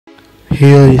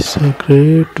Here is a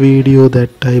great video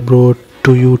that I brought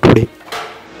to you today.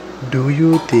 Do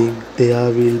you think there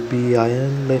will be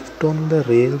iron left on the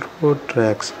railroad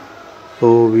tracks,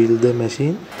 or will the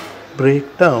machine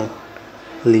break down?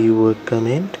 Leave a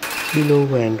comment below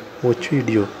and watch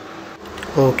video.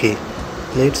 Okay,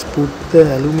 let's put the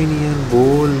aluminium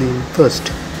ball in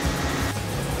first.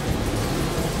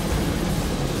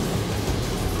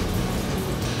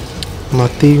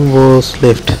 Nothing was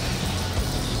left,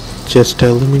 just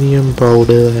aluminium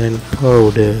powder and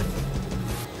powder.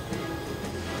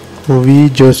 We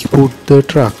just put the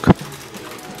truck.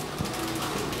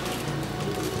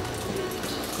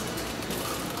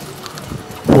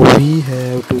 We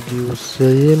have to give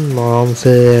same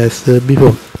answer as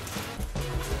before.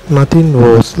 Nothing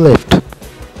was left.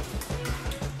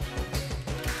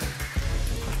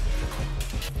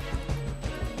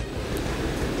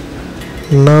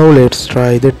 Now let's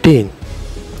try the tin.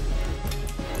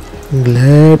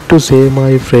 Glad to say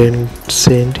my friend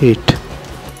sent it.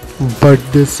 But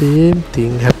the same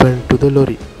thing happened to the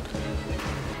lorry.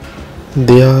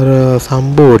 There are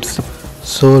some boards,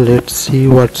 so let's see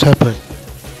what's happened.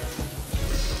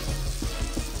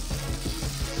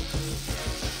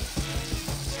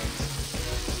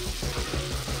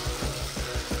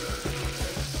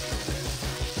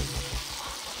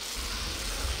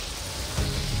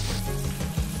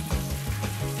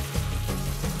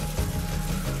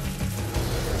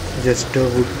 Just a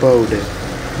wood powder.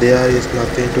 There is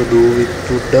nothing to do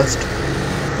with wood dust.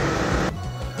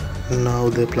 Now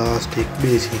the plastic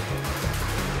basin.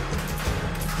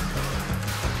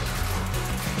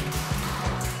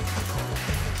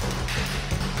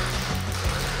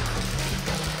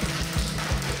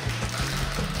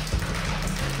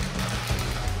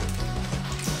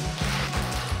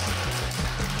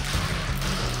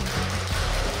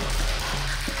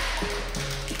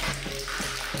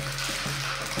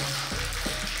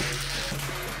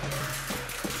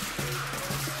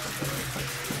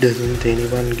 Doesn't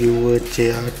anyone give a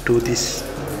chair to this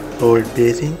old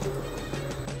basin?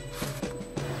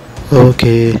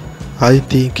 Okay, I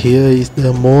think here is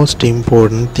the most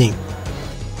important thing.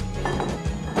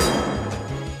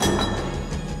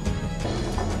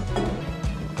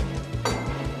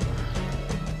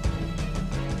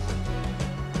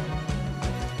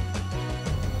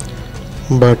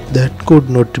 But that could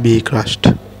not be crushed.